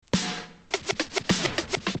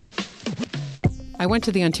I went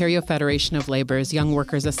to the Ontario Federation of Labour's Young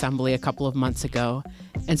Workers Assembly a couple of months ago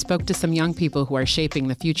and spoke to some young people who are shaping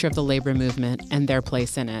the future of the labour movement and their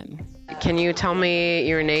place in it. Can you tell me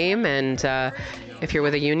your name and if you're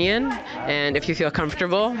with a union, and if you feel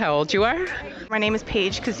comfortable, how old you are? My name is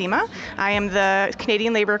Paige Kazima. I am the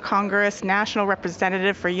Canadian Labour Congress National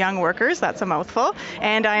Representative for Young Workers. That's a mouthful.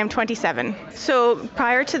 And I am 27. So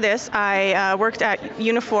prior to this, I worked at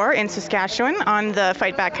Unifor in Saskatchewan on the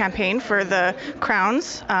Fight Back campaign for the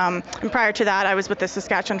Crowns. And prior to that, I was with the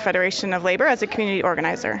Saskatchewan Federation of Labour as a community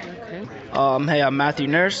organizer. Hey, I'm Matthew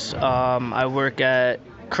Nurse. I work at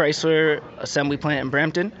Chrysler Assembly Plant in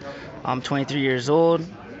Brampton. I'm 23 years old,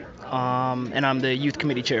 and I'm the youth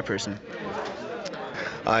committee chairperson.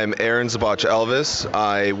 I'm Aaron Zabach Elvis.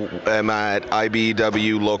 I am at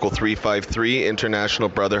IBEW Local 353, International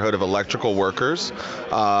Brotherhood of Electrical Workers.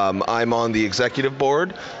 I'm on the executive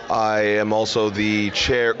board. I am also the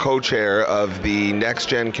co-chair of the Next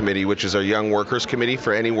Gen Committee, which is our Young Workers Committee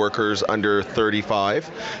for any workers under 35.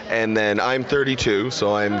 And then I'm 32,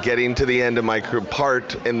 so I'm getting to the end of my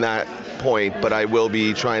part in that point, but I will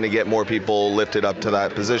be trying to get more people lifted up to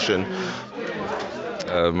that position.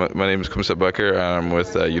 My name is Kumset Becker, and I'm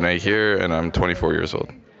with Unite Here, and I'm 24 years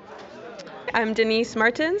old. I'm Denise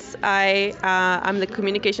Martins. I'm the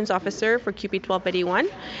Communications Officer for CUPE 1281,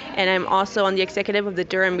 and I'm also on the executive of the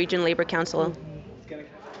Durham Region Labour Council.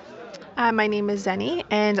 My name is Zenny,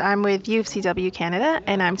 and I'm with UFCW Canada,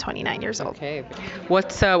 and I'm 29 years old. Okay.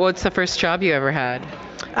 What's the first job you ever had?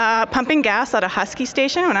 Pumping gas at a Husky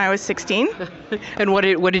station when I was 16. And what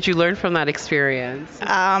did you learn from that experience?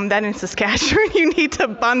 That in Saskatchewan you need to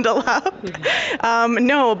bundle up.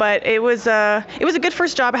 No, but it was a good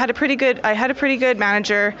first job. I had a pretty good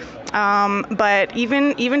manager. But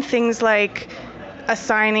even things like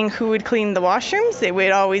assigning who would clean the washrooms, it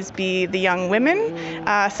would always be the young women,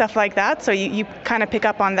 stuff like that. So you kind of pick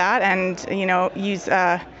up on that and use.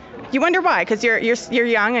 You wonder why, because you're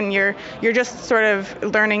young and you're just sort of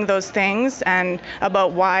learning those things and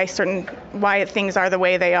about why things are the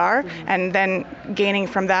way they are, and then gaining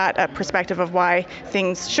from that a perspective of why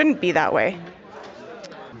things shouldn't be that way.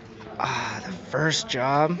 The first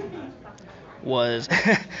job was,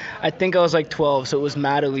 I think I was like 12, so it was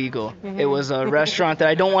mad illegal. Mm-hmm. It was a restaurant that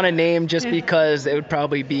I don't want to name just because it would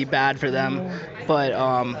probably be bad for them. But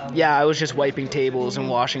I was just wiping tables and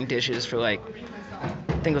washing dishes for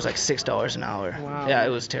I think it was like $6 an hour. Wow. Yeah, it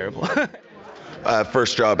was terrible.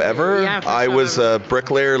 First job ever? Yeah, I was a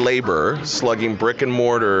bricklayer laborer, slugging brick and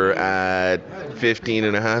mortar at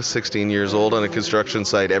 16 years old on a construction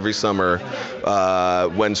site every summer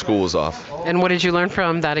when school was off. And what did you learn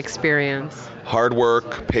from that experience? Hard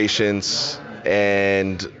work, patience,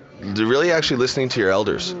 and really actually listening to your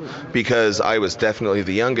elders, because I was definitely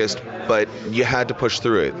the youngest, but you had to push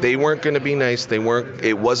through it. They weren't going to be nice.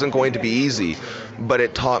 It wasn't going to be easy, but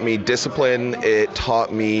it taught me discipline. It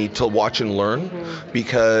taught me to watch and learn,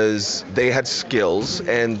 because they had skills,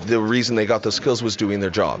 and the reason they got those skills was doing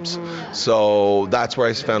their jobs. So that's where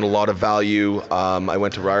I found a lot of value. I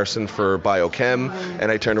went to Ryerson for biochem,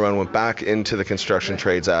 and I turned around and went back into the construction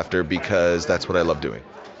trades after, because that's what I love doing.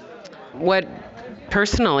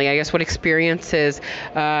 Personally, I guess, what experiences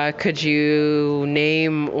could you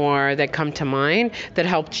name or that come to mind that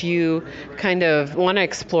helped you kind of want to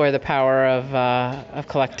explore the power of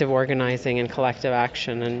collective organizing and collective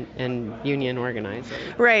action and union organizing?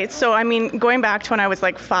 Right. So, going back to when I was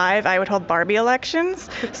like 5, I would hold Barbie elections.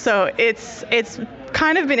 So it's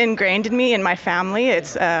kind of been ingrained in me and my family.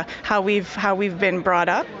 It's how we've been brought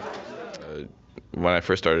up. When I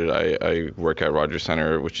first started, I work at Rogers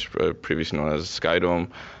Centre, which previously known as Skydome.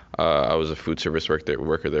 I was a food service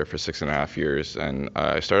worker there for 6.5 years, and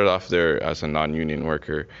I started off there as a non-union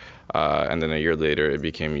worker, and then a year later it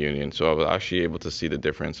became union. So I was actually able to see the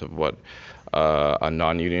difference of what a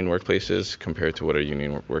non-union workplace is compared to what a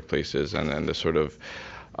union workplace is, and then the sort of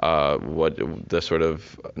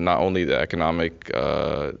not only the economic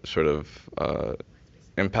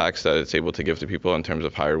impacts that it's able to give to people in terms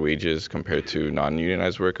of higher wages compared to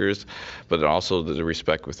non-unionized workers, but also the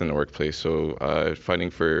respect within the workplace. So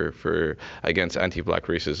fighting for against anti-black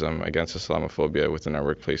racism, against Islamophobia within our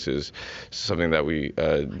workplaces is something that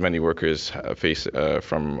many workers face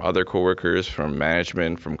from other coworkers, from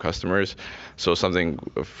management, from customers. So something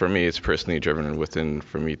for me, it's personally driven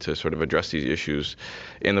for me to sort of address these issues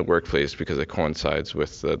in the workplace, because it coincides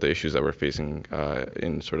with the issues that we're facing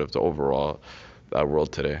in sort of the overall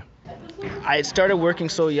world today. I started working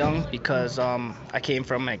so young because I came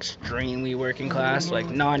from an extremely working class, like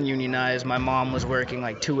non-unionized. My mom was working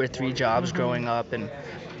like 2 or 3 jobs growing up, and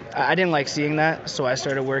I didn't like seeing that, so I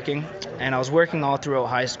started working, and I was working all throughout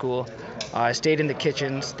high school. I stayed in the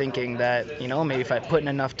kitchens thinking that, maybe if I put in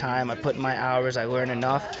enough time, I put in my hours, I learn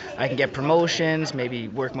enough, I can get promotions, maybe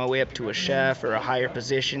work my way up to a chef or a higher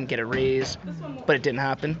position, get a raise. But it didn't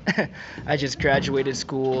happen. I just graduated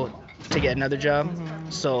school to get another job.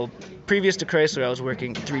 So previous to Chrysler, I was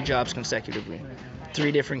working 3 jobs consecutively,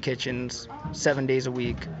 3 different kitchens, 7 days a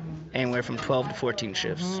week, anywhere from 12 to 14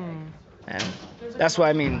 shifts. And that's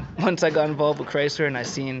why, once I got involved with Chrysler and I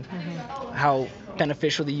seen how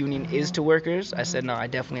beneficial the union is to workers, I said, no, I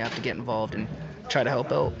definitely have to get involved and try to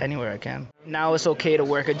help out anywhere I can. Now it's okay to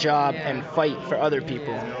work a job and fight for other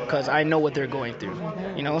people because I know what they're going through,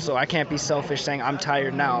 so I can't be selfish saying I'm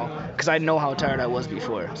tired now because I know how tired I was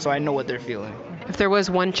before, so I know what they're feeling. If there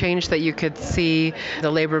was one change that you could see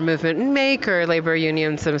the labor movement make or labor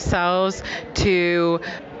unions themselves to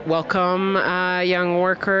welcome young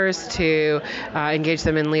workers, to engage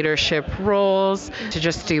them in leadership roles, to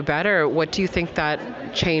just do better, what do you think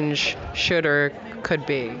that change should or could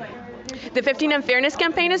be? The 15 and Fairness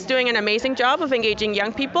campaign is doing an amazing job of engaging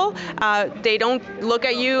young people. They don't look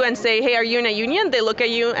at you and say, hey, are you in a union? They look at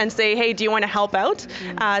you and say, hey, do you want to help out?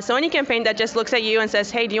 So any campaign that just looks at you and says,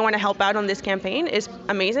 hey, do you want to help out on this campaign is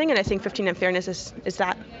amazing, and I think 15 and Fairness is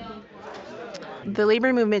that. The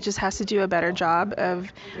labor movement just has to do a better job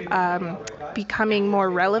of becoming more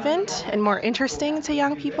relevant and more interesting to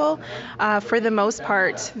young people. For the most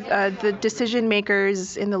part, the decision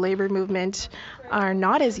makers in the labor movement are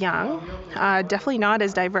not as young, definitely not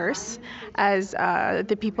as diverse as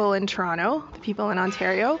the people in Toronto, the people in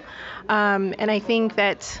Ontario. And I think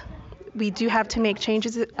that we do have to make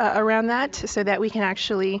changes around that so that we can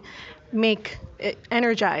actually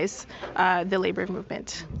energize the labor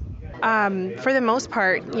movement. For the most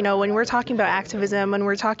part, when we're talking about activism, when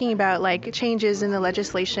we're talking about changes in the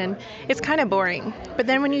legislation, it's kind of boring. But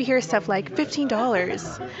then when you hear stuff like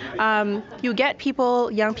 $15, you get people,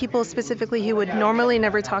 young people specifically, who would normally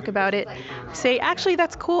never talk about it, say, actually,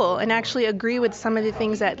 that's cool, and actually agree with some of the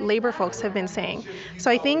things that labor folks have been saying. So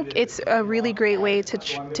I think it's a really great way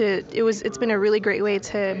it's been a really great way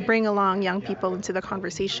to bring along young people into the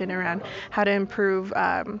conversation around how to improve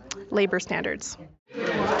labor standards.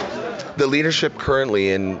 The leadership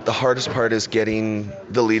currently, and the hardest part is getting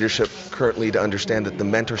the leadership currently to understand that the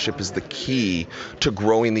mentorship is the key to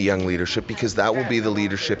growing the young leadership, because that will be the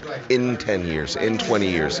leadership in 10 years, in 20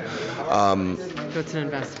 years. It's an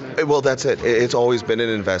investment. Well, that's it. It's always been an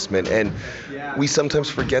investment. And we sometimes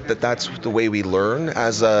forget that that's the way we learn.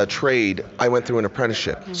 As a trade, I went through an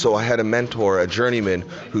apprenticeship. So I had a mentor, a journeyman,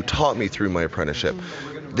 who taught me through my apprenticeship.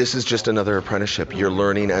 This is just another apprenticeship. You're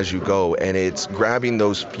learning as you go, and it's grabbing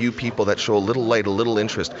those few people that show a little light, a little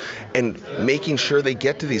interest, and making sure they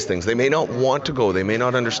get to these things. They may not want to go, they may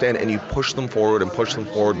not understand, and you push them forward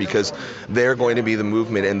because they're going to be the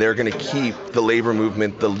movement, and they're going to keep the labor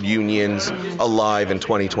movement, the unions alive in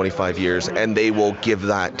 20, 25 years, and they will give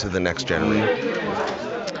that to the next generation.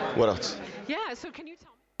 What else? Yeah, so can you tell me?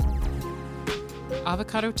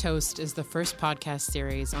 Avocado Toast is the first podcast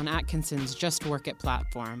series on Atkinson's Just Work It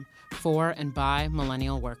platform for and by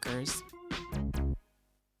millennial workers.